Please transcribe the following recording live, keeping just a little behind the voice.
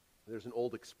There's an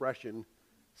old expression,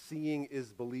 seeing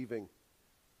is believing.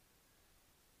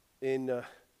 In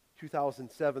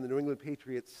 2007, the New England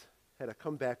Patriots had a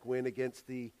comeback win against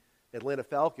the Atlanta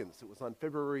Falcons. It was on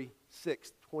February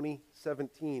 6th,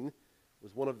 2017. It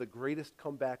was one of the greatest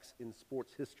comebacks in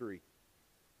sports history.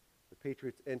 The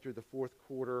Patriots entered the fourth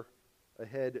quarter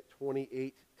ahead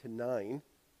 28-9.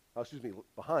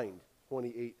 Behind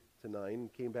 28-9,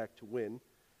 and came back to win.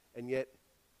 And yet,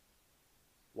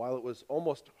 while it was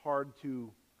almost hard to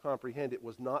comprehend, it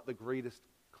was not the greatest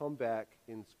comeback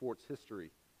in sports history.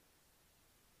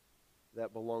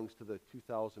 That belongs to the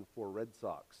 2004 Red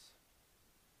Sox,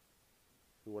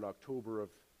 who in October of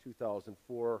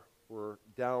 2004 were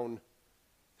down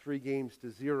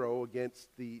 3-0 against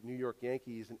the New York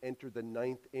Yankees and entered the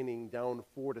ninth inning down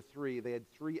 4-3. They had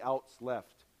 3 outs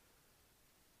left.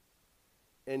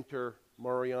 Enter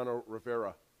Mariano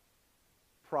Rivera,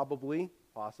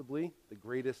 possibly the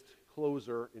greatest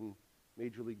closer in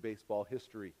Major League Baseball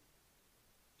history.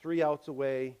 3 outs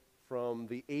away from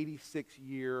the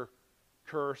 86-year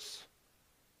curse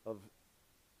of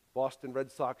Boston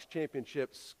Red Sox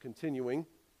championships continuing,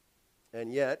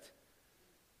 and yet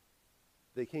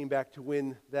they came back to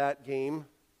win that game.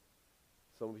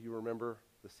 Some of you remember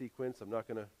the sequence. I'm not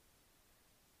going to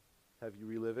have you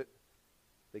relive it.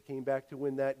 They came back to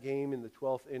win that game in the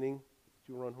 12th inning,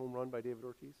 2-run home run by David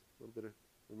Ortiz, a little bit of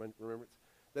remembrance.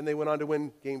 Then they went on to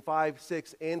win Game 5,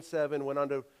 6, and 7, went on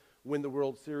to win the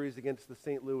World Series against the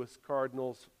St. Louis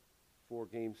Cardinals 4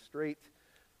 games straight.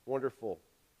 Wonderful.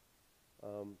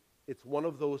 It's one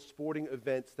of those sporting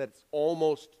events that's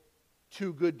almost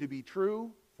too good to be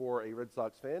true for a Red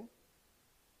Sox fan,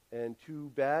 and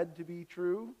too bad to be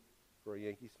true for a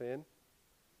Yankees fan.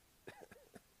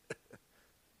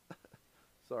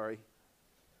 Sorry.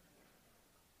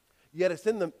 Yet it's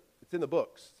in the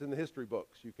books. It's in the history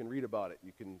books. You can read about it.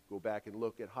 You can go back and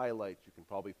look at highlights. You can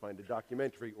probably find a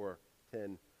documentary or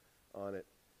 10 on it.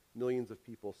 Millions of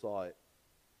people saw it.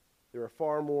 There are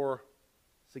far more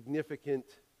significant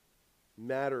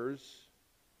matters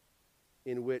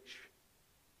in which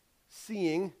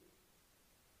seeing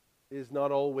is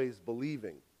not always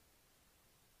believing.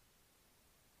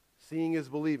 Seeing is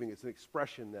believing. It's an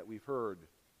expression that we've heard.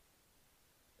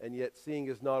 And yet seeing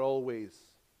is not always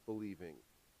believing.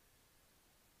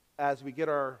 As we get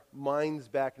our minds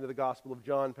back into the Gospel of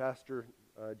John, Pastor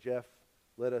Jeff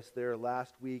led us there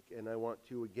last week, and I want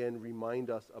to again remind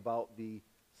us about the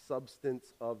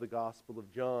substance of the Gospel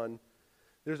of John.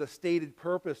 There's a stated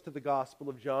purpose to the Gospel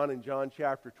of John in John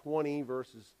chapter 20,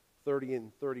 verses 30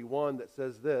 and 31 that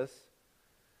says this: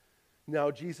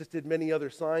 Now Jesus did many other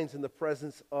signs in the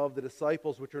presence of the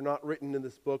disciples, which are not written in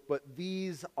this book, but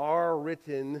these are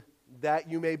written that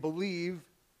you may believe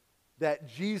that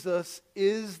Jesus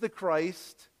is the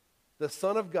Christ, the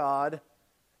Son of God,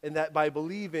 and that by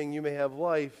believing you may have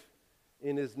life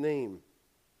in his name.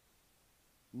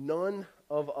 None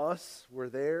of us were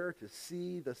there to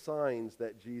see the signs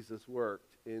that Jesus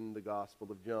worked in the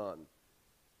Gospel of John,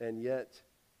 and yet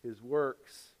his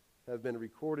works have been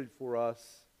recorded for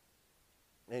us,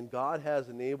 and God has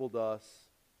enabled us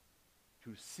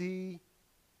to see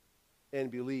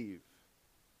and believe.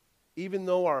 Even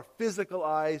though our physical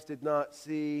eyes did not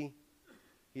see,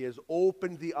 he has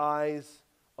opened the eyes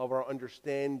of our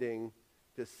understanding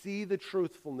to see the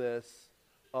truthfulness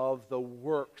of the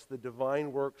works, the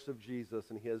divine works of Jesus,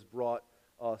 and he has brought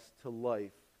us to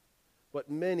life. But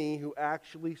many who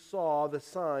actually saw the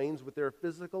signs with their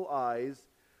physical eyes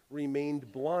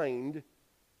remained blind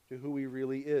to who he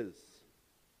really is.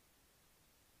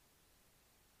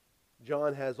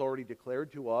 John has already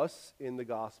declared to us in the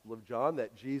Gospel of John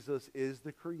that Jesus is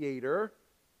the Creator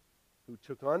who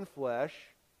took on flesh,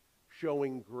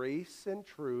 showing grace and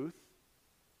truth,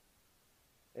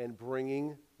 and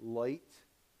bringing light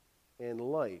and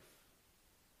life.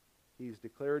 He's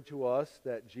declared to us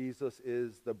that Jesus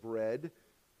is the bread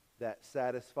that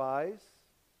satisfies,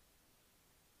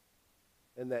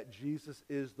 and that Jesus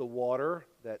is the water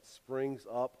that springs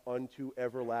up unto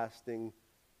everlasting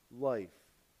life.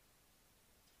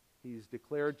 He's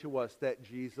declared to us that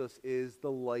Jesus is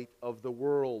the light of the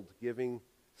world, giving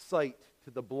sight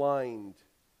to the blind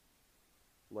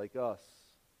like us.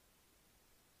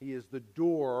 He is the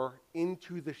door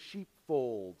into the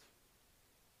sheepfold.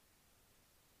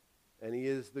 And he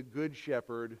is the good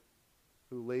shepherd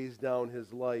who lays down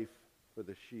his life for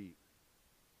the sheep.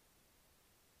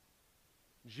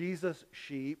 Jesus'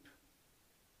 sheep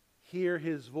hear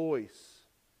his voice.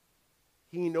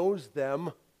 He knows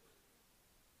them,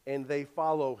 and they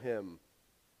follow him.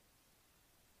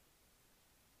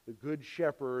 The good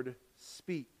shepherd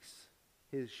speaks.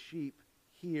 His sheep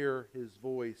hear his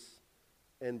voice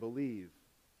and believe.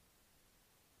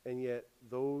 And yet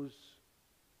those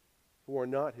who are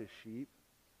not his sheep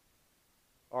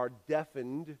are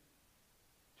deafened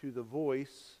to the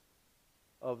voice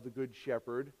of the Good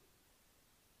Shepherd,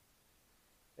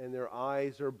 and their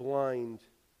eyes are blind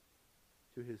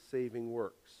to his saving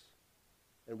works.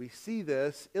 And we see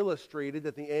this illustrated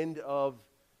at the end of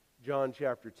John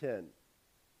chapter 10.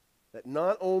 That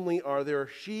not only are there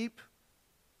sheep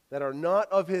that are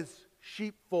not of his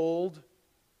sheepfold,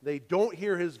 they don't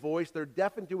hear his voice, they're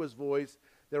deafened to his voice,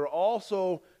 there are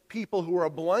also people who are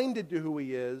blinded to who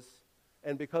he is,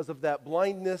 and because of that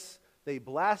blindness, they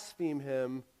blaspheme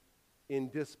him in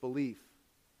disbelief.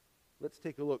 Let's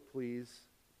take a look, please,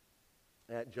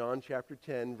 at John chapter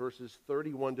 10, verses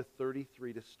 31 to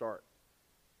 33 to start.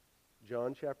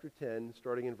 John chapter 10,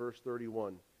 starting in verse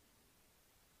 31.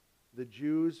 The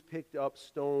Jews picked up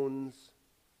stones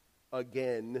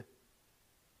again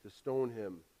to stone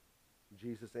him.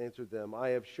 Jesus answered them, I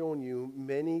have shown you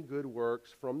many good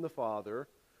works from the Father.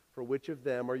 For which of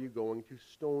them are you going to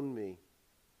stone me?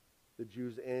 The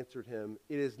Jews answered him,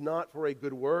 It is not for a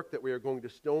good work that we are going to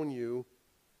stone you,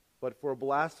 but for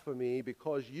blasphemy,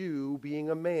 because you, being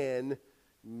a man,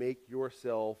 make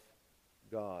yourself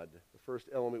God. The first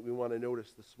element we want to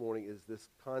notice this morning is this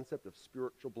concept of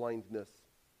spiritual blindness.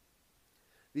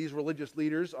 These religious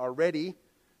leaders are ready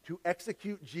to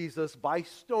execute Jesus by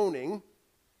stoning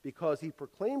because he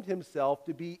proclaimed himself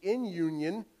to be in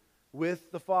union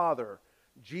with the Father.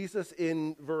 Jesus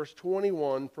in verse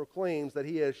 21 proclaims that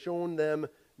he has shown them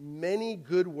many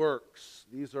good works.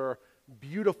 These are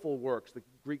beautiful works. The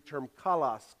Greek term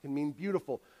kalos can mean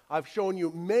beautiful. I've shown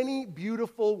you many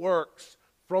beautiful works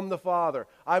from the Father.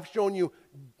 I've shown you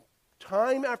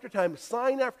time after time,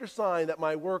 sign after sign, that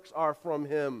my works are from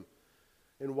him.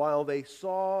 And while they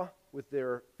saw with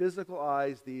their physical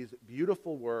eyes these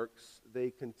beautiful works, they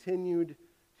continued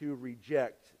to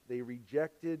reject. They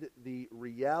rejected the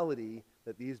reality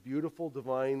that these beautiful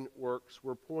divine works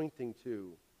were pointing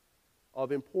to.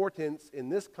 Of importance in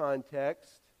this context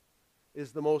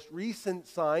is the most recent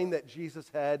sign that Jesus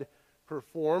had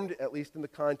performed, at least in the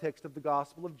context of the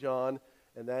Gospel of John,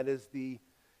 and that is the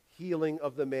healing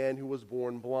of the man who was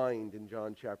born blind in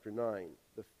John chapter 9.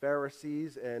 The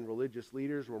Pharisees and religious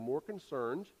leaders were more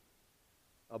concerned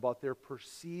about their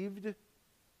perceived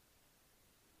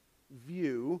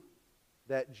view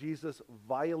that Jesus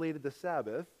violated the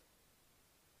Sabbath,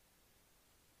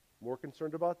 more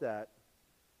concerned about that,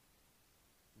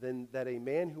 than that a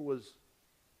man who was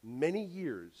many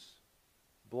years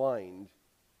blind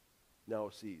now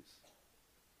sees.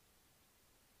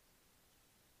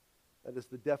 That is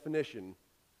the definition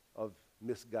of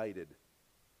misguided.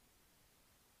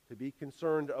 To be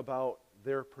concerned about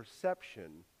their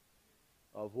perception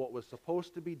of what was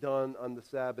supposed to be done on the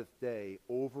Sabbath day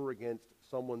over against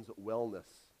someone's wellness.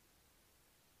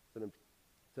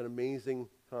 It's an amazing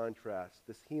contrast.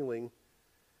 This healing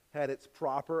had its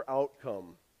proper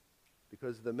outcome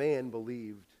because the man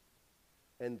believed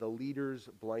and the leader's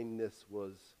blindness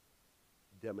was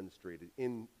demonstrated.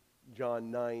 In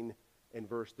John 9 and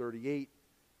verse 38,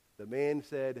 the man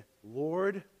said,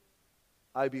 Lord,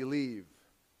 I believe.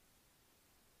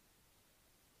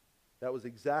 That was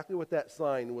exactly what that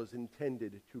sign was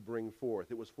intended to bring forth.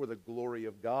 It was for the glory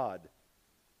of God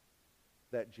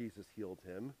that Jesus healed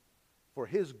him, for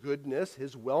his goodness,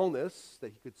 his wellness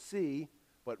that he could see,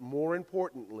 but more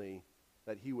importantly,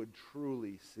 that he would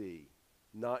truly see,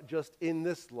 not just in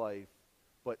this life,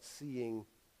 but seeing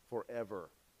forever.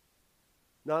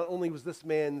 Not only was this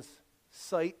man's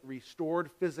sight restored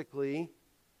physically,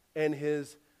 and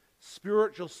his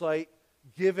spiritual sight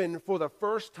given for the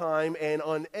first time and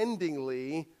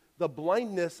unendingly, the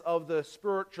blindness of the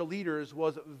spiritual leaders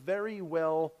was very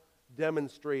well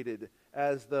demonstrated.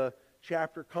 As the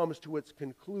chapter comes to its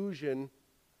conclusion,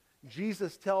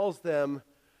 Jesus tells them,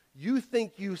 you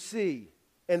think you see,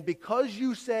 and because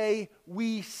you say,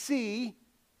 we see,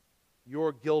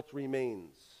 your guilt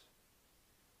remains.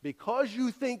 Because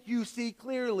you think you see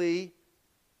clearly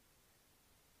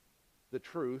the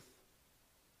truth,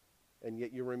 and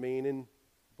yet you remain in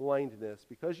blindness.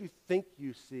 Because you think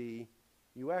you see,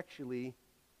 you actually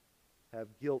have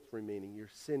guilt remaining. Your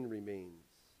sin remains.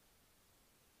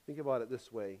 Think about it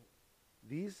this way.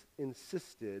 These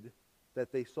insisted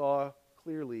that they saw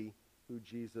clearly who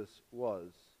Jesus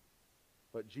was.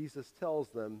 But Jesus tells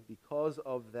them, because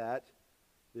of that,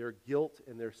 their guilt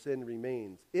and their sin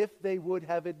remains. If they would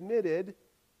have admitted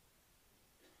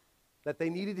that they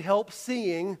needed help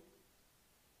seeing,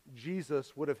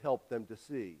 Jesus would have helped them to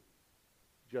see,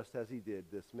 just as he did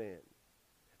this man.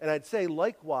 And I'd say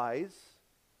likewise,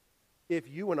 if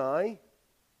you and I,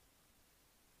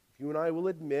 if you and I will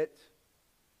admit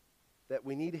that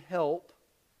we need help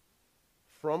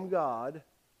from God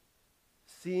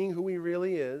seeing who he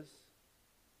really is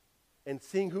and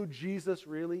seeing who Jesus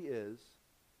really is,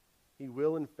 he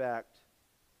will in fact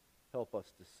help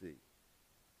us to see.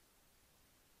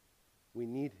 We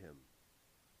need him.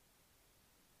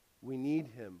 We need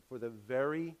him for the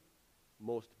very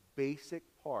most basic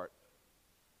part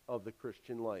of the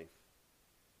Christian life.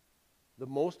 The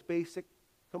most basic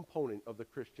component of the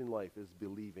Christian life is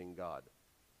believing God.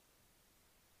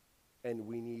 And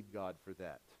we need God for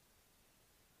that.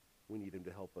 We need him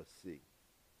to help us see.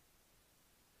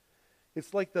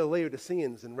 It's like the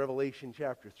Laodiceans in Revelation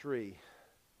chapter 3.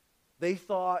 They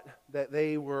thought that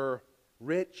they were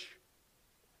rich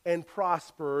and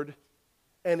prospered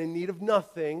and in need of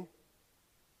nothing.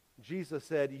 Jesus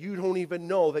said, you don't even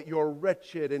know that you're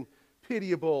wretched and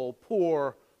pitiable,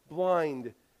 poor,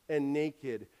 blind, and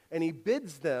naked. And he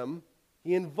bids them,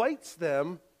 he invites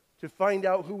them to find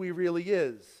out who he really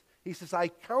is. He says, I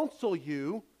counsel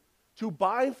you to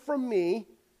buy from me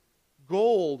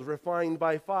gold refined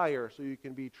by fire so you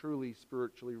can be truly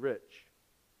spiritually rich.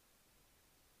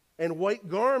 And white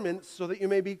garments so that you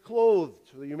may be clothed,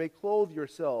 so that you may clothe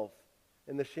yourself,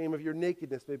 and the shame of your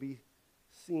nakedness may be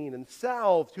seen. And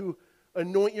salve to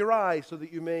anoint your eyes so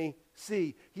that you may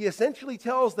see. He essentially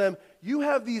tells them, you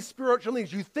have these spiritual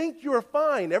needs. You think you're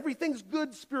fine. Everything's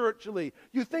good spiritually.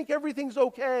 You think everything's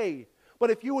okay. But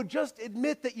if you would just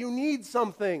admit that you need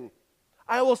something,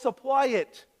 I will supply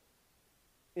it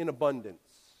in abundance.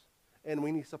 And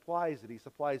when he supplies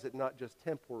it not just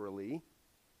temporally,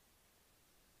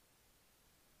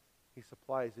 he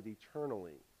supplies it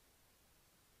eternally.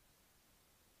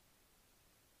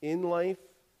 In life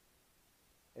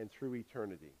and through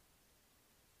eternity.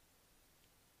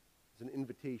 It's an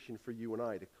invitation for you and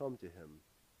I to come to him,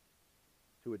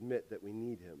 to admit that we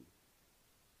need him.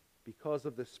 Because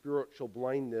of the spiritual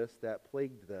blindness that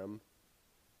plagued them,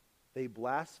 they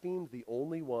blasphemed the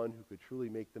only one who could truly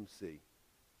make them see.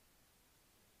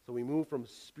 So we move from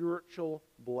spiritual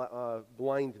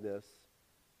blindness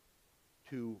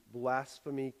to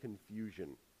blasphemy confusion.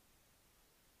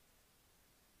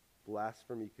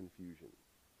 Blasphemy confusion.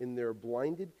 In their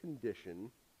blinded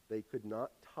condition, they could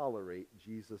not tolerate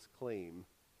Jesus' claim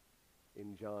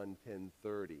in John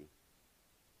 10:30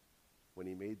 when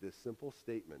he made this simple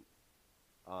statement,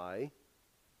 I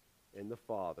and the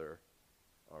Father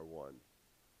are one.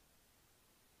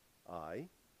 I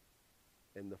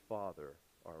and the Father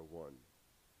are one.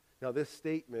 Now this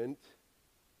statement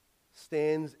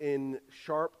stands in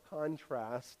sharp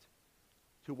contrast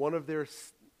to one of their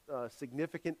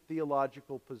significant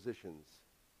theological positions.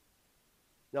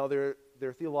 Now their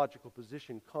theological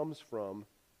position comes from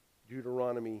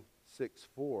Deuteronomy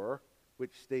 6:4,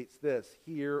 which states this,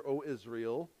 Hear, O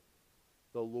Israel,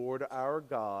 the Lord our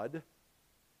God,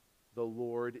 the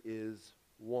Lord is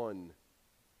one.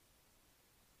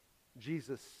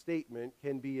 Jesus' statement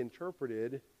can be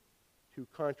interpreted to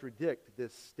contradict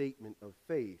this statement of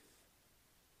faith.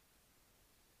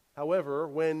 However,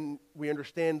 when we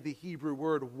understand the Hebrew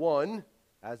word one,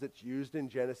 as it's used in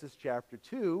Genesis chapter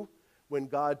 2, when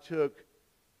God took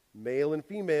male and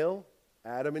female,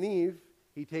 Adam and Eve,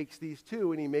 he takes these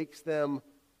two and he makes them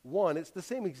one. It's the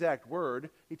same exact word.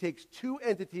 He takes two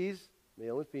entities,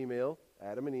 male and female,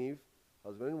 Adam and Eve,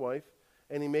 husband and wife,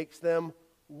 and he makes them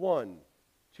one.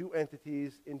 Two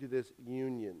entities into this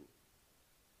union.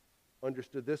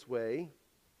 Understood this way,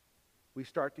 we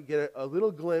start to get a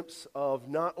little glimpse of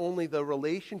not only the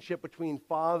relationship between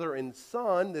Father and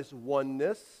Son, this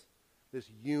oneness, this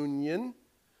union,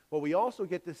 but we also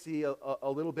get to see a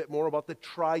little bit more about the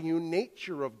triune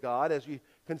nature of God as we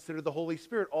consider the Holy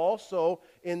Spirit also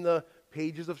in the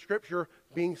pages of Scripture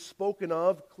being spoken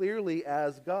of clearly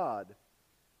as God.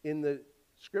 In the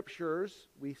Scriptures,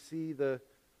 we see the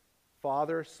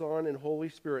Father, Son, and Holy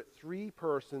Spirit, three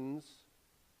persons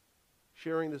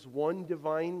sharing this one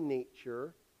divine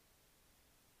nature,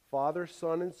 Father,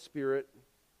 Son, and Spirit,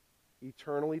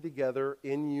 eternally together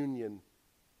in union.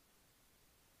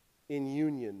 In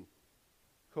union,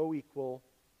 co-equal,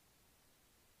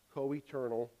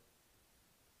 co-eternal,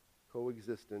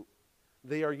 coexistent.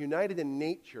 They are united in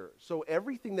nature. So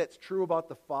everything that's true about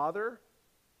the Father,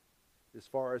 as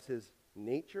far as his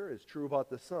nature, is true about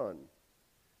the Son.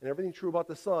 And everything true about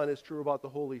the Son is true about the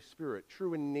Holy Spirit.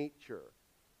 True in nature.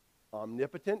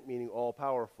 Omnipotent, meaning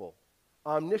all-powerful.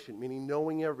 Omniscient, meaning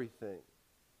knowing everything.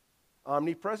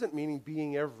 Omnipresent, meaning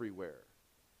being everywhere.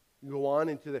 You go on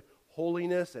into the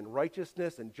holiness and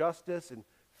righteousness and justice and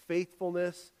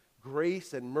faithfulness,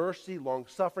 grace and mercy,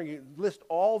 long-suffering. You list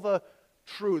all the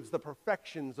truths, the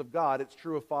perfections of God. It's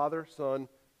true of Father, Son,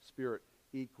 Spirit.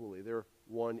 equally. They're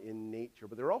one in nature,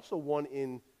 but they're also one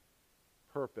in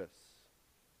purpose.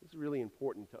 This is really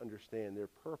important to understand. Their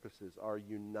purposes are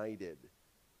united.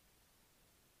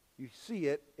 You see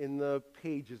it in the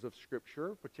pages of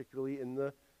Scripture, particularly in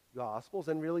the Gospels,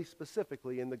 and really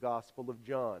specifically in the Gospel of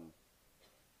John,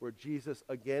 where Jesus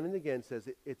again and again says,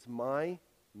 it's my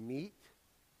meat,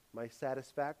 my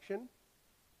satisfaction,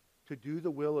 to do the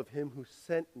will of him who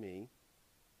sent me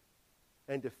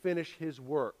and to finish his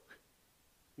work.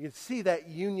 You can see that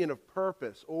union of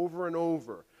purpose over and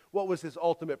over. What was his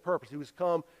ultimate purpose? He was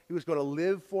going to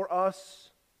live for us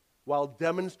while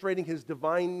demonstrating his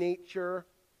divine nature.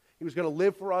 He was going to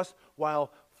live for us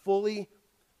while fully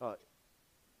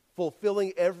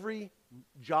fulfilling every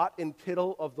jot and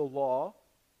tittle of the law.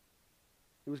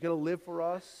 He was going to live for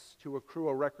us to accrue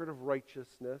a record of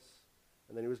righteousness,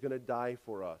 and then he was going to die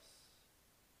for us,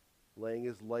 laying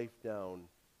his life down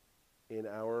in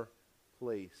our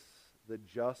place, the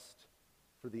just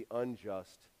for the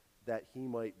unjust, that he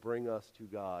might bring us to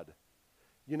God.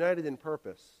 United in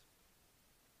purpose.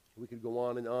 We could go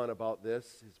on and on about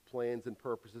this. His plans and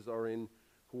purposes are in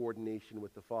coordination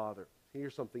with the Father.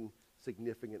 Here's something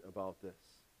significant about this.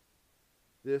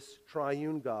 This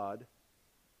triune God,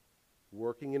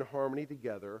 working in harmony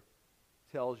together,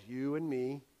 tells you and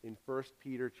me in 1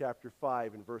 Peter chapter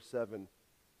 5 and verse 7,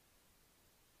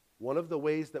 one of the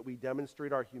ways that we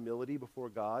demonstrate our humility before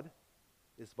God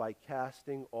is by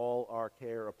casting all our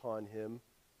care upon him,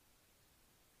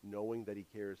 knowing that he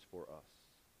cares for us.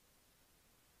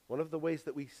 One of the ways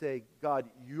that we say, God,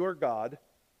 you're God,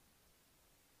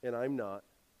 and I'm not,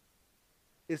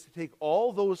 is to take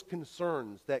all those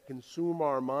concerns that consume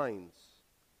our minds,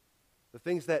 the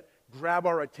things that grab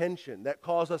our attention, that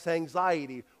cause us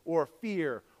anxiety or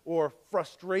fear or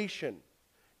frustration.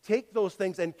 Take those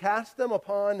things and cast them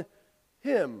upon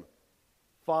him,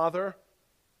 Father,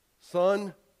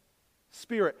 Son,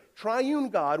 Spirit. Triune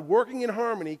God, working in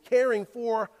harmony, caring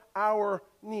for our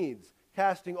needs.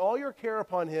 Casting all your care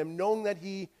upon him, knowing that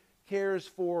he cares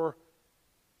for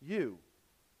you.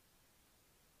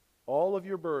 All of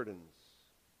your burdens,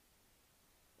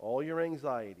 all your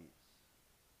anxieties.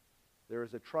 There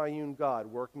is a triune God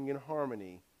working in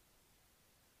harmony,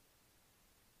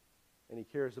 and he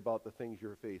cares about the things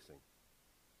you're facing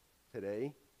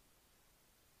today,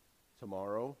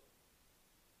 tomorrow,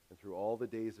 and through all the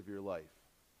days of your life.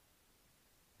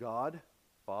 God,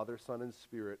 Father, Son, and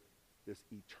Spirit, this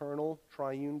eternal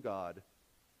triune God,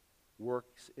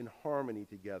 works in harmony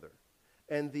together.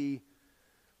 And the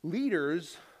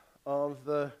leaders of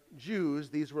the Jews,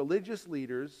 these religious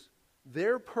leaders,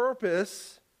 their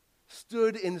purpose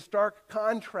stood in stark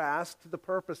contrast to the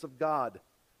purpose of God,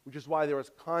 which is why there was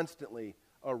constantly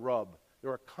a rub. There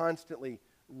were constantly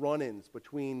run-ins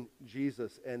between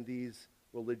Jesus and these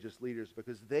religious leaders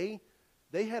because they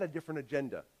had a different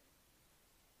agenda.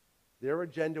 Their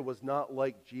agenda was not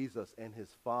like Jesus and his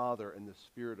Father and the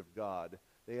Spirit of God.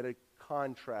 They had a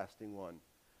contrasting one.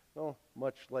 Well,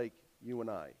 much like you and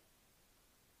I.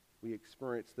 We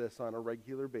experience this on a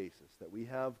regular basis, that we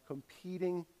have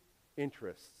competing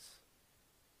interests.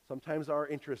 Sometimes our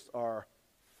interests are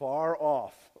far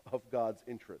off of God's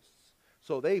interests.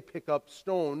 So they pick up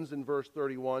stones in verse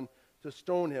 31 to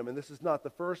stone him. And this is not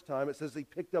the first time. It says he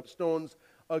picked up stones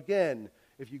again.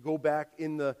 If you go back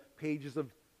in the pages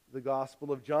of the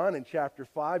Gospel of John in chapter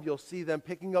 5, you'll see them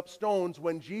picking up stones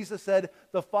when Jesus said,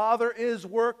 "The Father is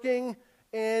working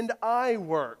and I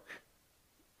work."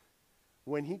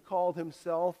 When he called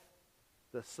himself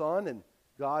the Son and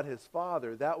God his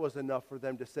Father, that was enough for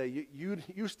them to say,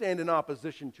 you stand in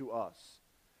opposition to us.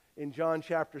 In John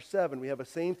chapter 7, we have the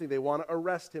same thing. They want to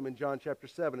arrest him in John chapter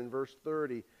 7 in verse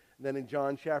 30. And then in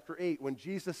John chapter 8, when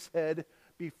Jesus said,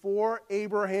 "Before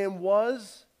Abraham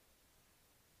was,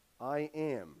 I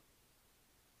am,"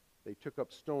 they took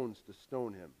up stones to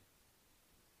stone him.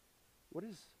 What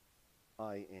is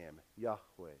I am?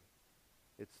 Yahweh.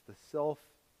 It's the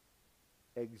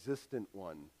self-existent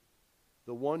one,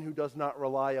 the one who does not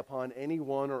rely upon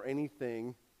anyone or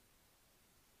anything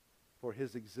for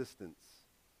his existence.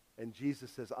 And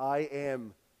Jesus says, "I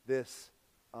am this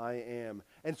I am."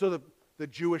 And so the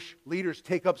Jewish leaders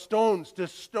take up stones to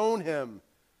stone him.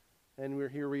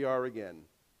 And here we are again.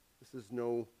 This is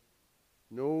no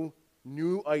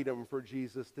new item for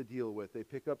Jesus to deal with. They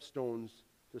pick up stones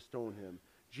to stone him.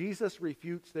 Jesus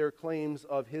refutes their claims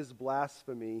of his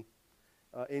blasphemy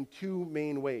in two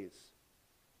main ways.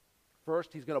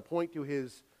 First, he's going to point to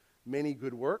his many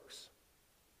good works.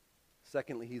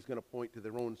 Secondly, he's going to point to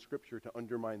their own scripture to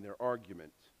undermine their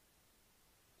argument.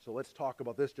 So let's talk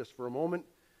about this just for a moment.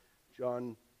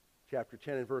 John chapter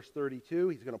 10 and verse 32,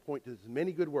 he's going to point to his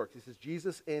many good works. He says,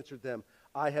 Jesus answered them,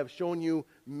 I have shown you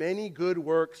many good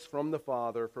works from the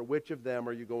Father. For which of them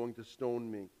are you going to stone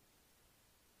me?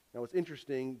 Now it's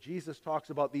interesting. Jesus talks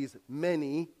about these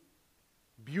many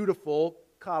beautiful,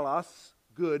 kalos,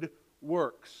 good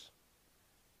works.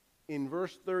 In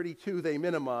verse 32, they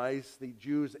minimize. The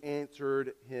Jews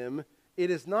answered him, "It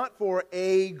is not for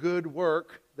a good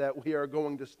work that we are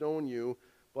going to stone you,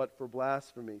 but for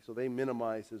blasphemy." So they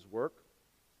minimize his work.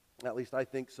 At least I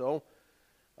think so.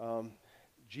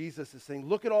 Jesus is saying,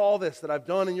 look at all this that I've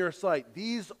done in your sight.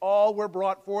 These all were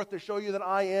brought forth to show you that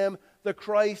I am the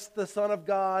Christ, the Son of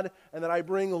God, and that I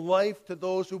bring life to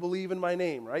those who believe in my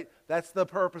name, right? That's the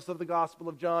purpose of the Gospel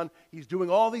of John. He's doing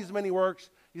all these many works.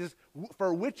 He says,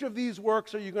 for which of these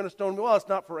works are you going to stone me? Well, it's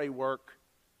not for a work.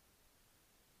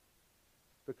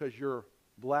 Because you're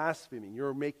blaspheming.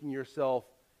 You're making yourself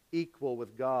equal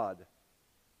with God.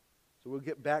 So we'll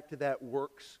get back to that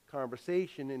works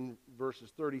conversation in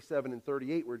verses 37 and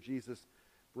 38 where Jesus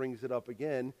brings it up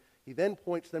again. He then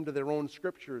points them to their own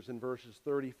scriptures in verses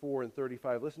 34 and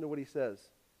 35. Listen to what he says.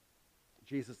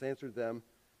 Jesus answered them,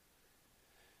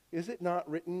 "Is it not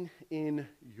written in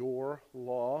your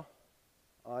law,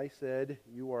 I said,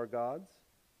 you are gods?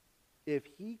 If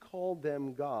he called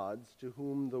them gods to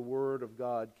whom the word of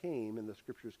God came, and the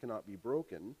scriptures cannot be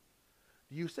broken,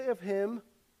 do you say of him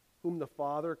whom the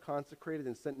Father consecrated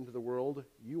and sent into the world,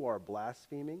 you are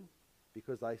blaspheming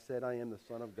because I said I am the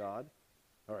Son of God?"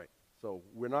 All right, so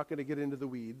we're not going to get into the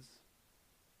weeds.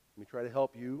 Let me try to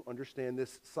help you understand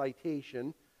this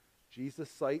citation.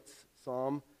 Jesus cites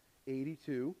Psalm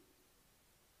 82.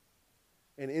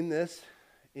 And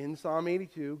in Psalm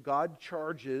 82, God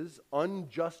charges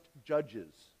unjust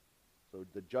judges. So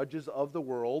the judges of the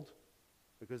world,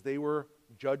 because they were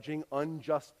judging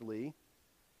unjustly,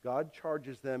 God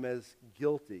charges them as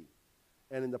guilty.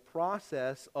 And in the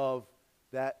process of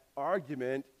that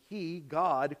argument,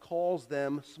 God, calls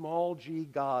them small g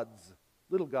gods,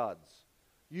 little gods.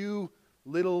 You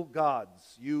little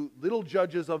gods, you little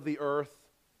judges of the earth,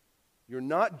 you're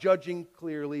not judging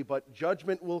clearly, but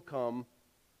judgment will come.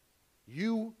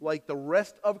 You, like the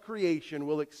rest of creation,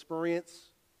 will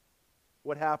experience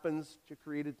what happens to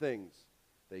created things.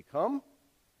 They come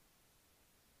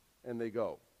and they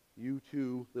go. You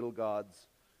too, little gods,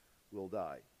 will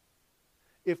die.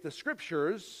 If the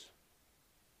scriptures,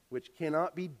 which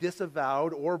cannot be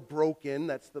disavowed or broken,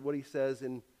 that's what he says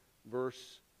in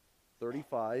verse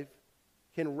 35,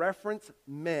 can reference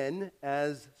men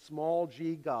as small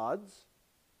g gods,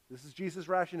 this is Jesus'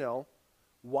 rationale,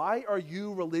 why are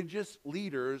you religious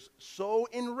leaders so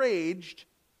enraged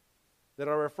that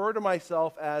I refer to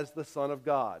myself as the Son of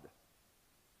God?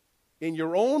 In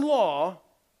your own law,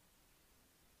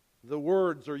 the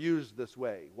words are used this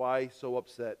way. Why so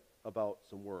upset about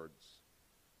some words?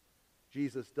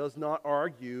 Jesus does not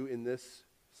argue in this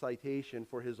citation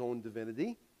for his own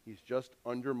divinity. He's just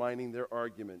undermining their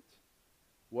argument.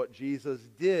 What Jesus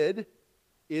did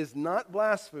is not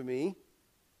blasphemy.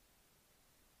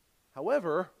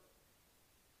 However,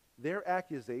 their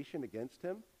accusation against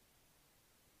him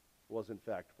was in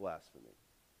fact blasphemy.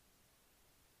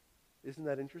 Isn't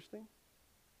that interesting?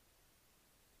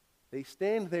 They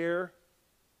stand there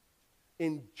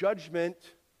in judgment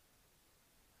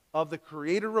of the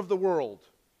creator of the world,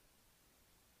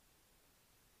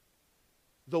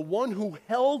 the one who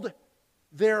held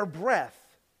their breath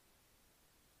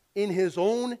in his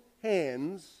own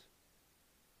hands,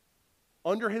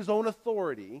 under his own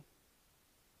authority,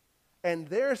 and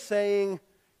they're saying,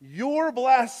 "You're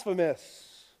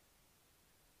blasphemous,"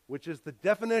 which is the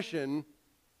definition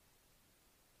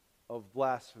of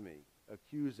blasphemy.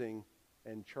 Accusing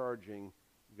and charging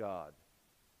God.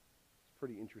 It's a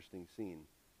pretty interesting scene.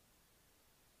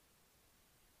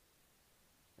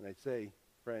 And I'd say,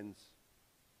 friends,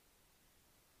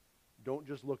 don't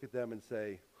just look at them and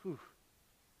say, whew,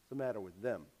 what's the matter with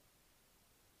them?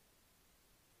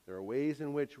 There are ways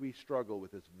in which we struggle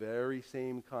with this very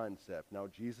same concept. Now,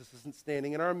 Jesus isn't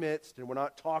standing in our midst, and we're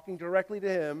not talking directly to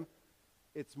him.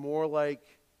 It's more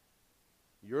like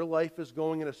your life is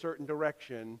going in a certain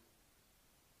direction.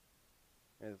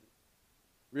 And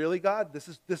really, God, this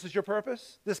is your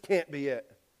purpose? This can't be it.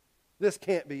 This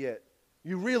can't be it.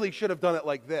 You really should have done it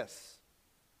like this.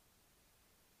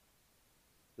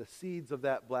 The seeds of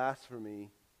that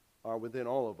blasphemy are within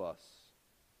all of us.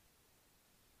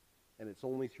 And it's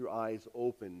only through eyes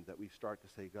open that we start to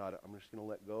say, God, I'm just going to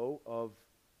let go of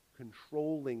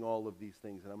controlling all of these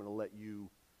things, and I'm going to let you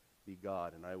be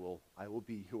God, and I will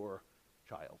be your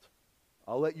child.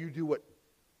 I'll let you do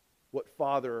what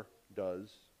Father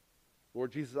does.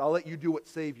 Lord Jesus, I'll let you do what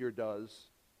Savior does.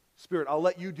 Spirit, I'll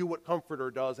let you do what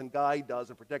Comforter does and Guide does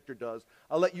and Protector does.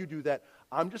 I'll let you do that.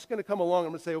 I'm just going to come along.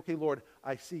 I'm going to say, okay, Lord,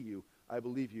 I see you. I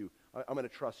believe you. I'm going to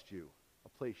trust you.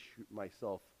 I'll place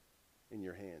myself in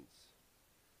your hands.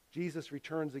 Jesus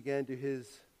returns again to his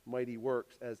mighty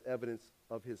works as evidence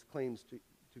of his claims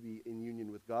to be in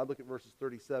union with God. Look at verses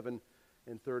 37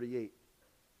 and 38.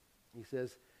 He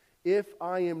says, if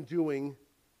I am doing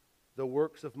the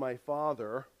works of my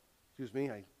Father,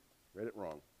 I read it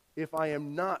wrong. If I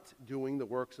am not doing the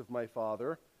works of my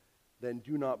Father, then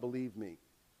do not believe me.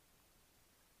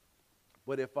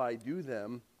 But if I do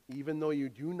them, even though you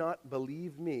do not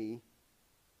believe me,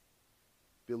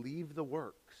 believe the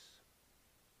works,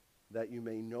 that you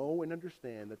may know and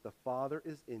understand that the Father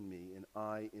is in me and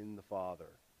I in the Father.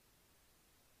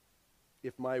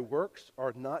 If my works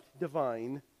are not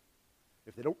divine,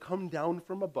 if they don't come down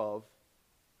from above,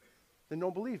 then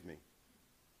don't believe me.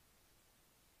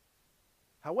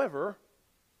 However,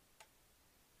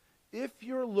 if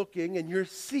you're looking and you're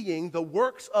seeing the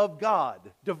works of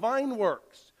God, divine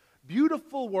works,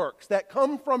 beautiful works that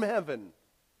come from heaven,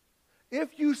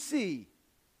 if you see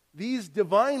these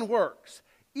divine works,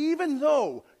 even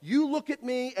though you look at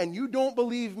me and you don't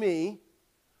believe me,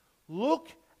 look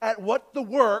at what the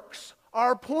works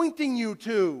are pointing you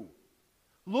to.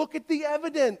 Look at the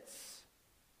evidence.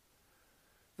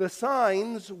 The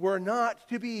signs were not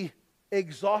to be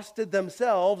exhausted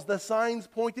themselves. The signs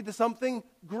pointed to something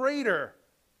greater.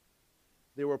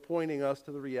 They were pointing us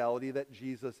to the reality that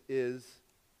Jesus is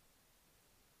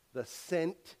the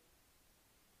sent,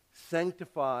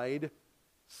 sanctified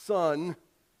Son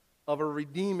of a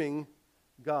redeeming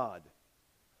God.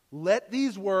 Let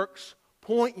these works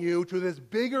point you to this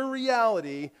bigger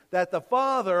reality that the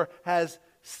Father has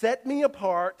set me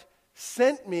apart,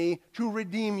 sent me to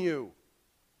redeem you.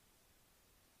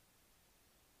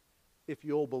 If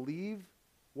you'll believe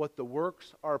what the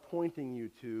works are pointing you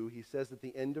to, he says at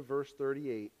the end of verse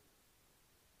 38,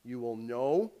 you will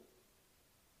know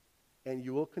and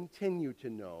you will continue to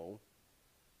know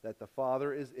that the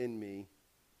Father is in me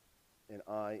and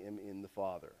I am in the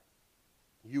Father.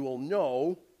 You will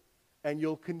know and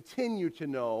you'll continue to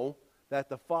know that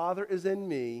the Father is in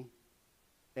me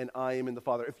and I am in the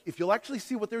Father. If you'll actually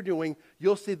see what they're doing,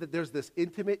 you'll see that there's this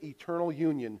intimate, eternal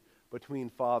union between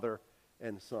Father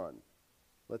and Son.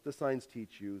 Let the signs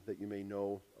teach you that you may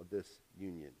know of this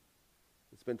union.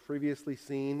 It's been previously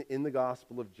seen in the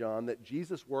Gospel of John that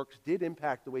Jesus' works did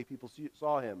impact the way people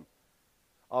saw him.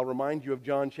 I'll remind you of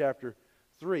John chapter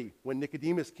 3, when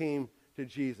Nicodemus came to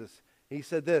Jesus. He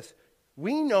said this,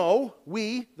 we,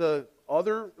 the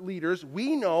other leaders,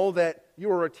 we know that you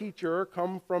are a teacher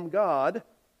come from God,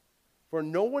 for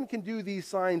no one can do these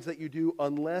signs that you do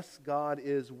unless God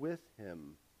is with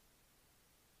him.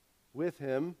 With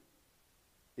him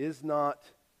is not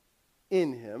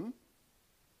in him,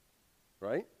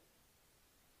 right?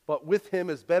 But with him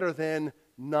is better than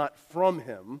not from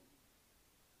him.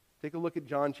 Take a look at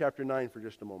John chapter 9 for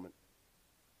just a moment.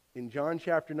 In John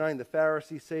chapter 9, the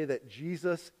Pharisees say that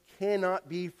Jesus cannot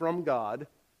be from God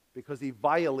because he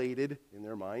violated, in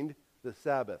their mind, the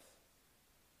Sabbath.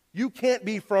 You can't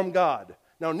be from God.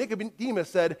 Now, Nicodemus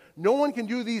said, no one can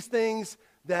do these things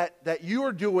that you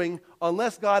are doing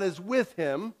unless God is with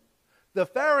him. The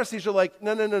Pharisees are like,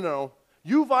 no.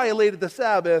 You violated the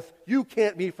Sabbath. You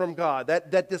can't be from God.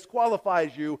 That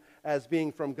disqualifies you as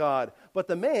being from God. But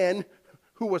the man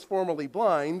who was formerly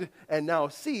blind and now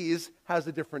sees has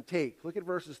a different take. Look at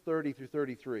verses 30 through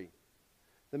 33.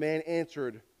 The man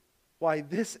answered, why,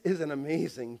 this is an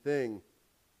amazing thing.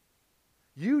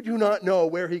 You do not know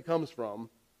where he comes from,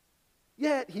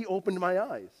 yet he opened my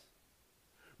eyes.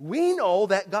 We know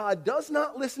that God does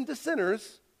not listen to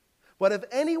sinners, but if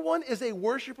anyone is a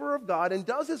worshiper of God and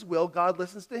does his will, God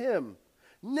listens to him.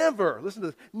 Never, listen to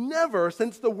this, never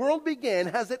since the world began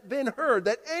has it been heard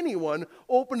that anyone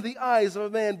opened the eyes of a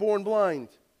man born blind.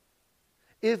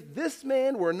 If this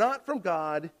man were not from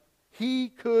God, he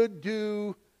could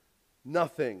do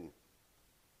nothing.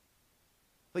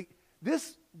 Like,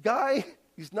 this guy,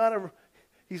 he's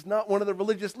not one of the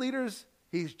religious leaders.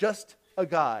 He's just a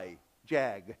guy,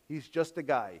 Jag. He's just a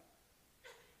guy.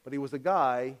 But he was a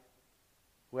guy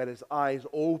who had his eyes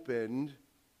opened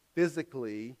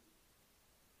physically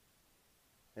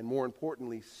and, more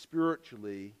importantly,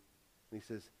 spiritually. And he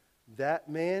says, that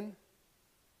man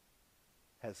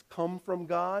has come from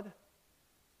God.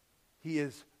 He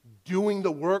is doing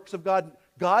the works of God.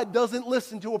 God doesn't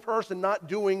listen to a person not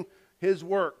doing his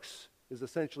works, is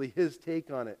essentially his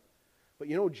take on it. But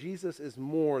you know, Jesus is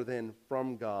more than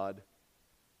from God.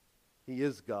 He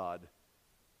is God.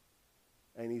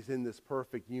 And he's in this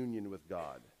perfect union with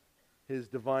God. His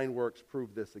divine works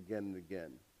prove this again and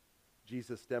again.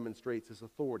 Jesus demonstrates his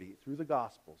authority through the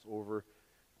Gospels over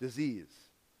disease,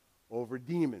 over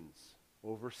demons,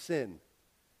 over sin.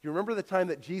 Do you remember the time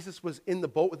that Jesus was in the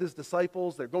boat with his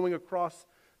disciples? They're going across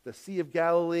the Sea of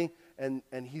Galilee, and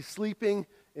he's sleeping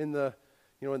in the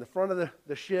front of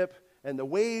the ship, and the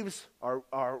waves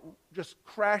are just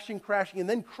crashing, and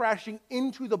then crashing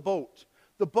into the boat.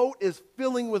 The boat is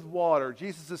filling with water.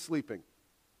 Jesus is sleeping.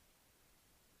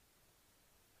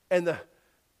 And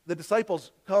the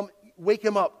disciples come, wake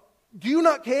him up. Do you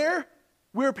not care?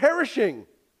 We're perishing.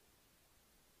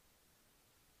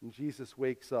 And Jesus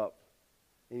wakes up,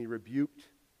 and he rebuked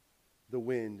the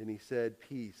wind, and he said,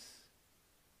 "Peace,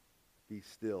 be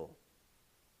still."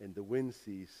 And the wind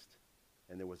ceased,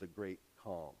 and there was a great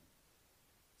calm.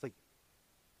 It's like,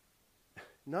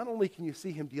 not only can you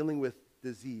see him dealing with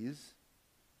disease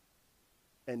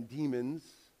and demons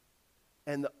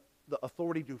and the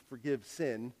authority to forgive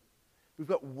sin, we've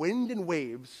got wind and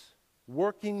waves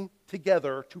working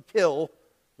together to kill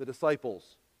the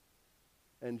disciples.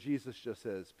 And Jesus just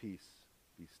says, "Peace,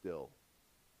 be still."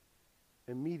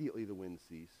 Immediately the wind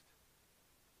ceased.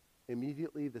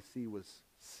 Immediately the sea was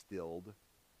stilled.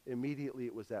 Immediately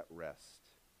it was at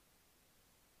rest.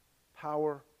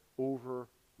 Power over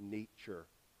nature.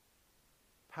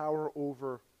 Power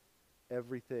over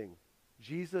everything.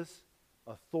 Jesus'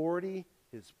 authority,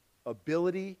 his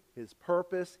ability, his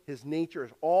purpose, his nature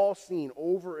is all seen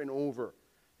over and over.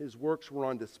 His works were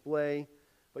on display.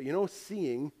 But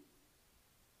seeing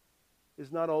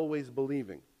is not always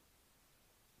believing.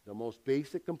 The most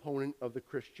basic component of the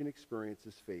Christian experience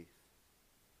is faith.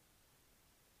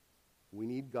 We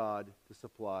need God to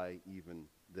supply even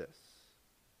this.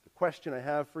 The question I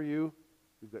have for you,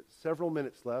 we've got several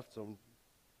minutes left, so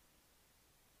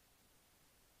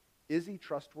is he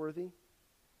trustworthy?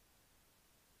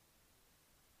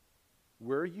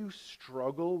 Where you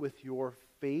struggle with your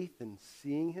faith in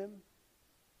seeing him,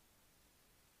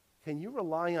 can you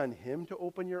rely on him to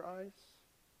open your eyes?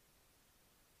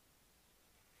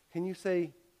 Can you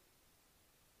say,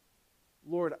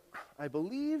 "Lord, I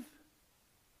believe,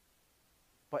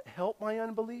 but help my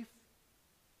unbelief"?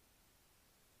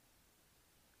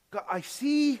 God, I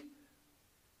see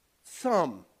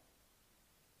some,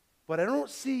 but I don't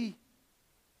see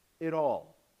it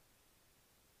all.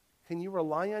 Can you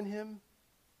rely on him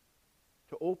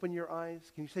to open your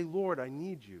eyes? Can you say, "Lord, I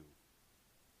need you"?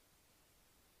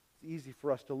 It's easy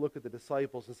for us to look at the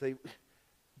disciples and say,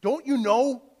 "Don't you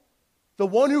know the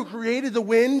one who created the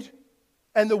wind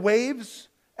and the waves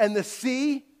and the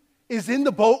sea is in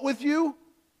the boat with you?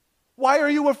 Why are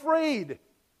you afraid?"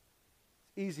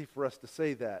 It's easy for us to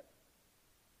say that.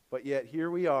 But yet here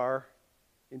we are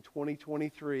in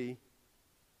 2023,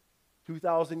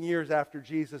 2,000 years after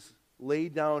Jesus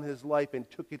laid down his life and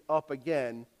took it up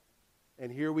again.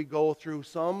 And here we go through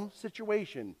some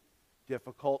situation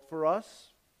difficult for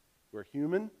us. We're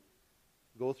human.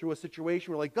 Go through a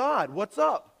situation, we're like, "God, what's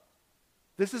up?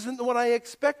 This isn't what I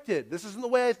expected. This isn't the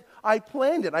way I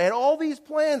planned it. I had all these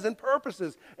plans and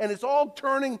purposes, and it's all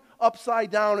turning upside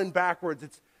down and backwards.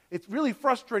 It's really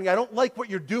frustrating. I don't like what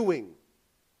you're doing."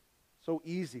 So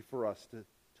easy for us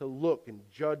to look and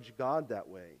judge God that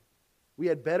way. We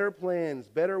had better plans,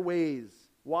 better ways.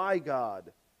 Why,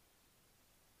 God?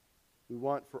 We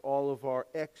want for all of our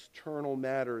external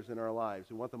matters in our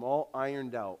lives, we want them all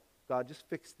ironed out. God, just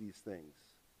fix these things.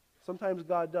 Sometimes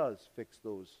God does fix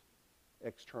those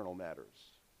external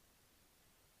matters.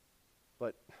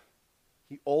 But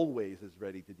he always is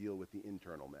ready to deal with the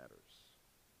internal matters.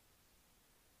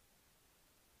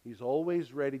 He's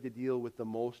always ready to deal with the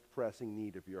most pressing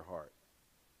need of your heart.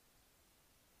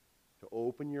 To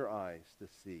open your eyes to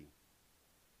see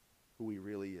who he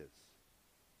really is.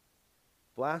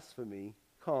 Blasphemy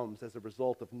comes as a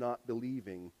result of not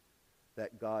believing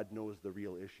that God knows the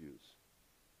real issues.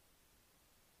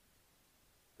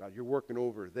 God, you're working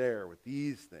over there with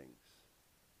these things.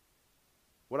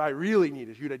 What I really need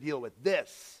is you to deal with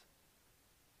this.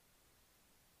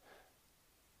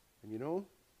 And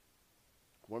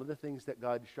one of the things that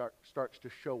God starts to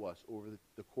show us over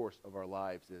the course of our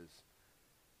lives is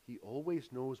he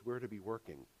always knows where to be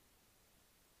working.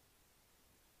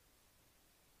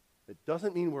 It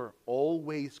doesn't mean we're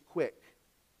always quick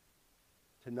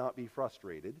to not be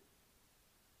frustrated.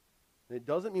 And it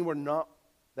doesn't mean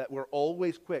that we're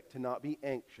always quick to not be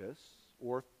anxious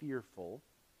or fearful.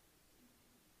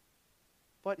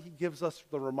 But he gives us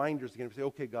the reminders again to say,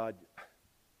 "Okay, God,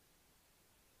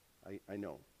 I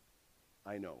know.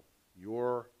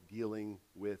 You're dealing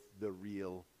with the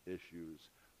real issues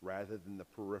rather than the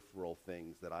peripheral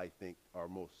things that I think are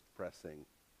most pressing."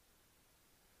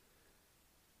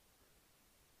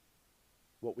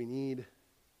 What we need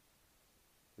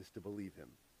is to believe him.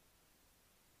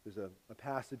 There's a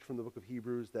passage from the book of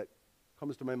Hebrews that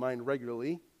comes to my mind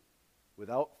regularly.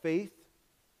 Without faith,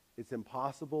 it's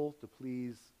impossible to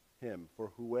please him.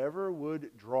 For whoever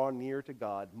would draw near to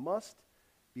God must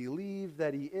believe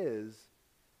that he is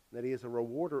a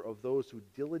rewarder of those who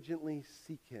diligently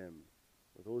seek him,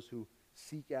 or those who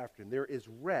seek after him. There is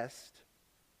rest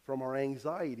from our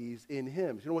anxieties in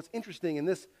him. So you know what's interesting in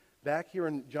this, back here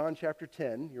in John chapter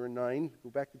 10, you're in 9, go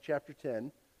back to chapter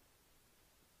 10.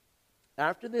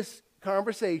 After this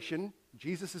conversation,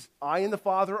 Jesus says, I and the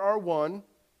Father are one.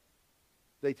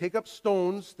 They take up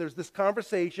stones. There's this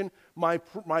conversation. My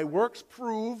works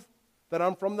prove that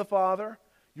I'm from the Father.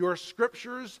 Your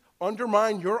scriptures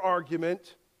undermine your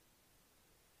argument.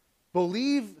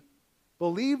 Believe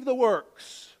the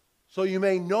works so you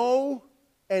may know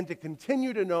and to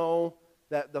continue to know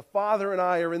that the Father and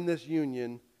I are in this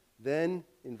union. Then,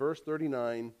 in verse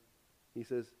 39, he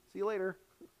says, see you later.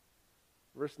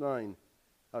 Verse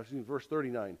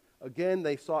 39. Again,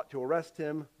 they sought to arrest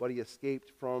him, but he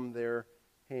escaped from their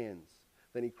hands.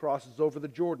 Then he crosses over the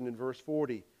Jordan in verse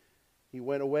 40. He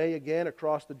went away again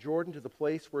across the Jordan to the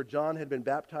place where John had been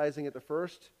baptizing at the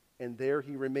first, and there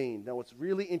he remained. Now, what's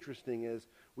really interesting is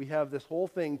we have this whole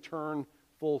thing turn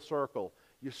full circle.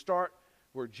 You start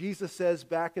where Jesus says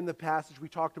back in the passage we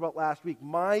talked about last week,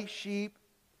 my sheep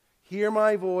hear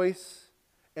my voice,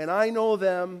 and I know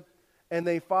them, and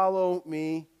they follow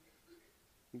me.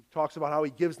 He talks about how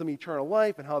he gives them eternal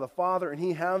life and how the Father and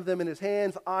he have them in his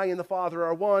hands. I and the Father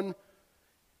are one.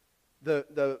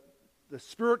 The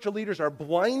spiritual leaders are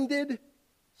blinded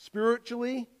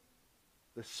spiritually.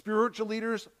 The spiritual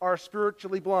leaders are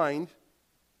spiritually blind.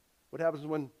 What happens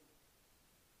when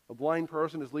a blind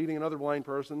person is leading another blind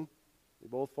person? They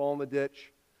both fall in the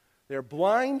ditch. They're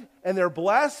blind and they're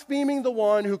blaspheming the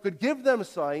one who could give them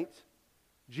sight.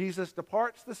 Jesus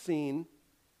departs the scene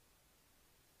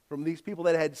from these people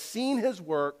that had seen his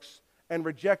works and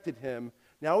rejected him.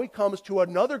 Now he comes to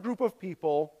another group of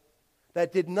people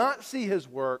that did not see his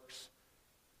works.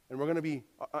 And we're going to be,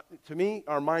 to me,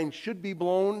 our mind should be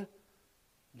blown.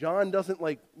 John doesn't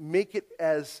make it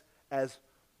as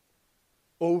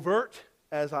overt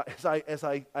as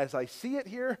I see it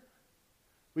here.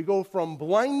 We go from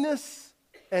blindness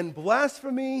and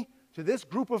blasphemy to this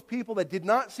group of people that did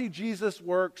not see Jesus'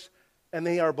 works, and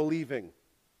they are believing.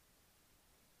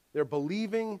 They're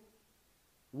believing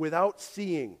without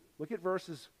seeing. Look at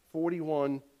verses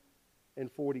 41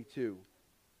 and 42.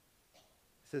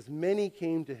 It says, many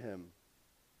came to him,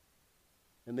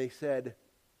 and they said,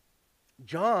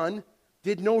 John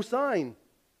did no sign,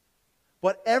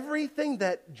 but everything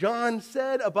that John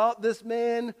said about this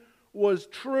man was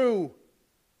true,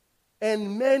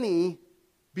 and many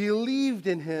believed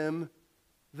in him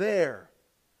there.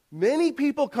 Many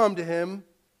people come to him.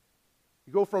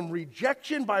 You go from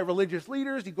rejection by religious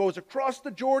leaders. He goes across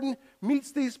the Jordan,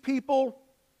 meets these people.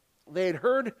 They had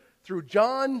heard through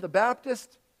John the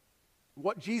Baptist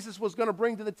what Jesus was going to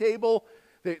bring to the table.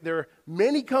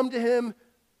 Many come to him.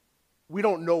 We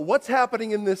don't know what's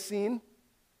happening in this scene.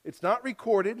 It's not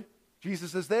recorded.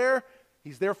 Jesus is there.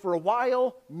 He's there for a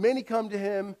while. Many come to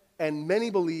him, and many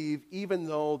believe, even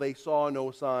though they saw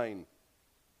no sign.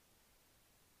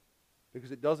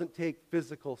 Because it doesn't take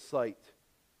physical sight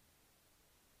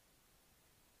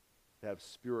to have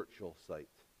spiritual sight.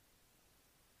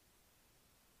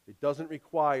 It doesn't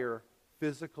require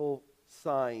physical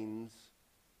signs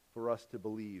for us to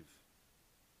believe.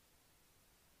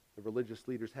 The religious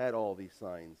leaders had all these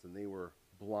signs, and they were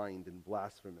blind and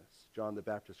blasphemous. John the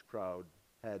Baptist crowd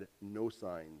had no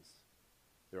signs.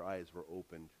 Their eyes were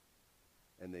opened,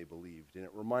 and they believed. And it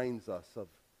reminds us of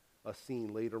a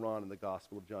scene later on in the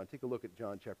Gospel of John. Take a look at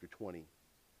John chapter 20. It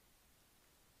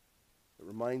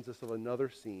reminds us of another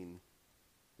scene.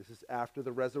 This is after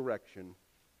the resurrection.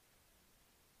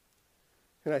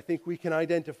 And I think we can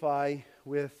identify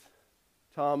with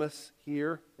Thomas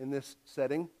here in this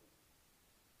setting.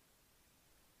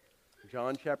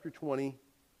 John chapter 20,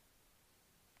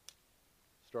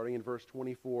 starting in verse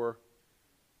 24. It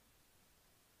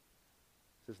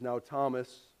says, now Thomas,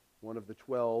 one of the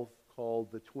 12,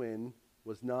 called the twin,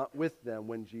 was not with them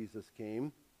when Jesus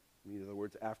came. In other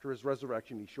words, after his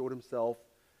resurrection, he showed himself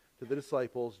to the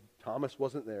disciples. Thomas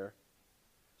wasn't there.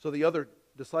 So the other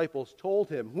disciples told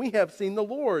him, we have seen the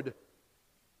Lord.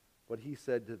 But he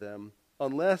said to them,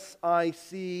 unless I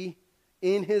see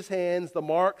in his hands the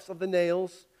marks of the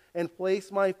nails, and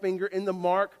place my finger in the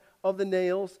mark of the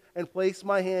nails, and place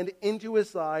my hand into his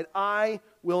side, I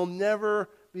will never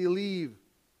believe.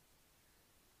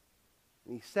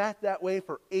 And he sat that way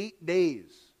for 8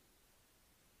 days.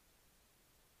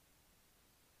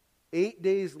 8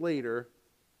 days later,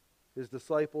 His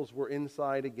disciples were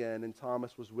inside again, and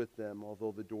Thomas was with them,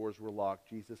 although the doors were locked.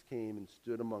 Jesus came and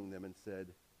stood among them and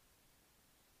said,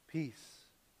 "Peace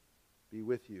be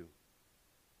with you."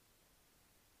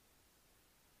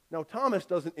 Now, Thomas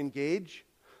doesn't engage.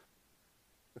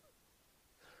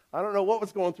 I don't know what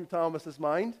was going through Thomas's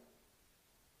mind.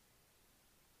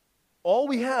 All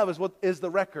we have is the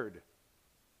record.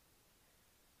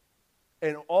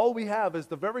 And all we have is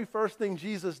the very first thing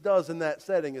Jesus does in that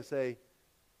setting is say,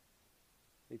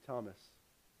 "Hey, Thomas,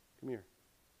 come here."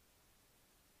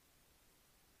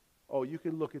 Oh, you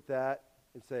can look at that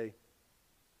and say,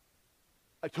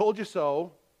 "I told you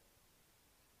so."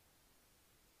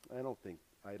 I don't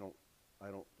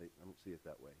see it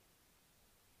that way.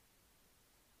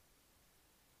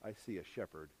 I see a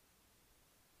shepherd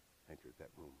entered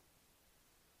that room.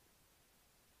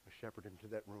 A shepherd entered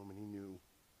that room, and he knew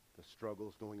the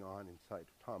struggles going on inside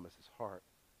Thomas's heart.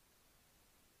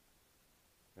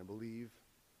 And believe,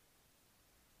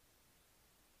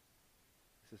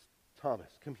 he says,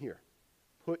 "Thomas, come here.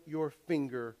 Put your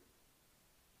finger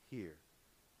here.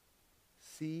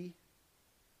 See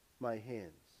my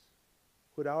hands.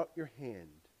 Put out your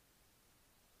hand.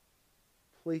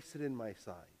 Place it in my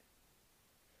side.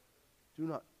 Do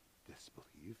not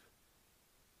disbelieve,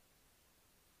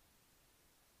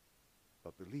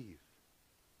 but believe."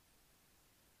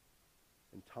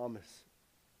 And Thomas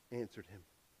answered him,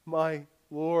 "My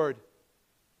Lord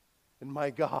and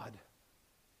my God."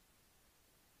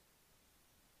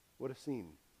 What a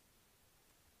scene.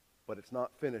 But it's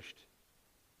not finished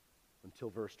until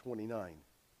verse 29.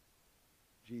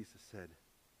 Jesus said,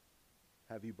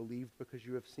 "Have you believed because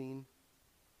you have seen?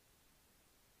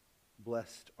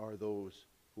 Blessed are those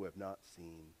who have not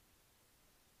seen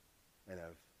and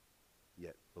have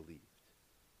yet believed."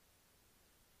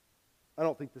 I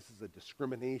don't think this is a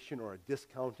discrimination or a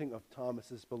discounting of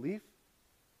Thomas's belief.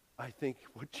 I think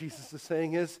what Jesus is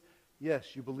saying is,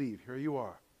 yes, you believe. Here you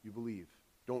are. You believe.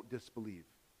 Don't disbelieve.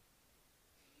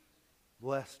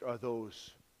 Blessed are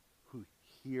those who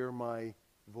hear my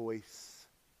voice,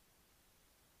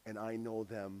 and I know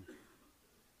them,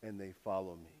 and they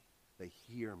follow me. They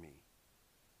hear me.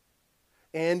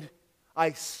 And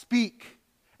I speak,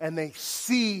 and they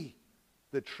see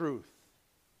the truth.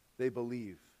 They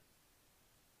believe.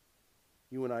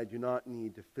 You and I do not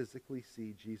need to physically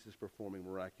see Jesus performing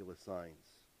miraculous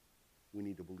signs. We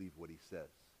need to believe what he says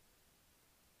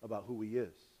about who he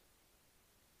is.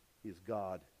 He is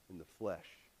God in the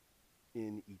flesh,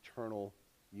 in eternal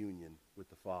union with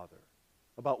the Father.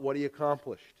 About what he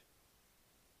accomplished.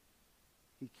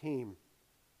 He came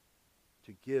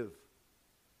to give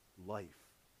life,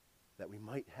 that we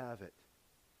might have it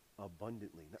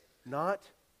abundantly.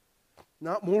 Not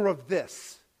more of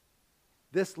this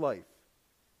life.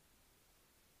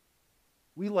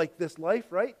 We like this life,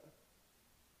 right?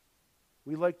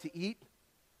 We like to eat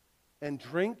and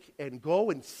drink and go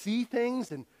and see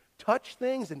things and touch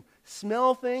things and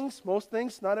smell things, most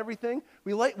things, not everything.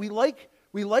 We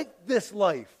like this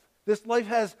life. This life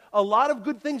has a lot of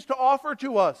good things to offer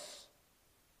to us.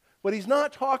 But he's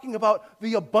not talking about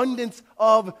the abundance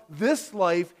of this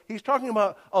life. He's talking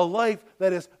about a life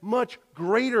that is much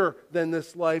greater than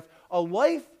this life. A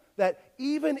life that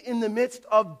even in the midst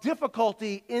of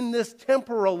difficulty in this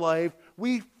temporal life,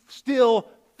 we still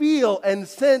feel and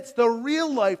sense the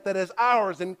real life that is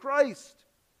ours in Christ.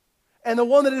 And the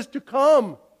one that is to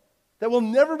come, that will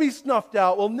never be snuffed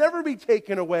out, will never be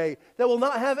taken away, that will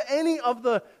not have any of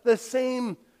the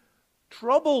same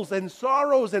troubles and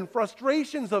sorrows and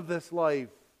frustrations of this life.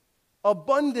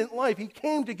 Abundant life. He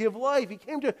came to give life. He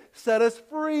came to set us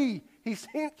free. He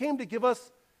came to give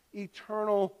us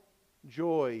eternal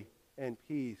joy and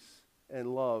peace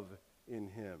and love in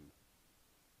him.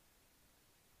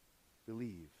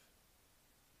 Believe.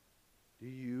 Do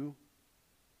you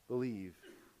believe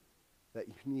that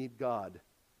you need God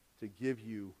to give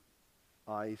you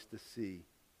eyes to see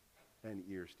and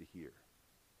ears to hear?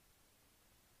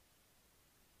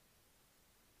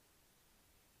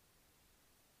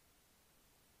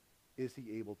 Is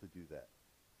he able to do that?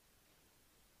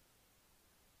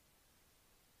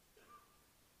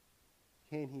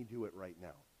 Can he do it right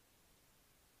now?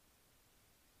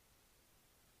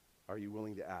 Are you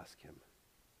willing to ask him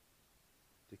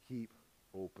to keep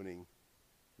opening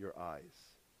your eyes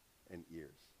and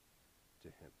ears to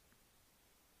him?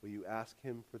 Will you ask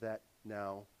him for that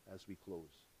now as we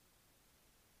close?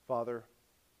 Father,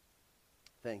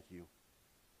 thank you.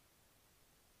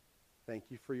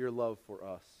 Thank you for your love for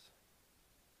us.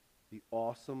 The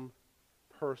awesome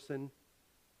person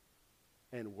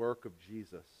and work of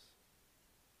Jesus.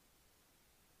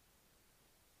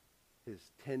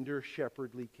 His tender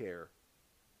shepherdly care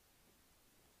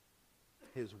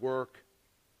his work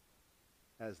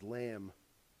as Lamb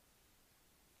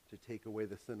to take away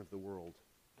the sin of the world,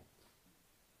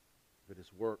 but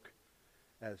his work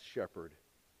as shepherd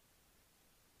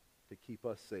to keep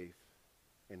us safe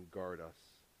and guard us,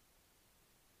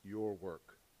 your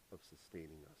work of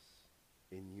sustaining us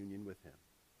in union with him.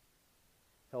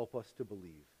 Help us to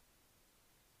believe.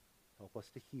 Help us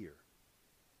to hear.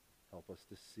 Help us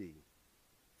to see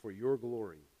for your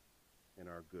glory and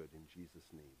our good. In Jesus'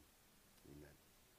 name, amen.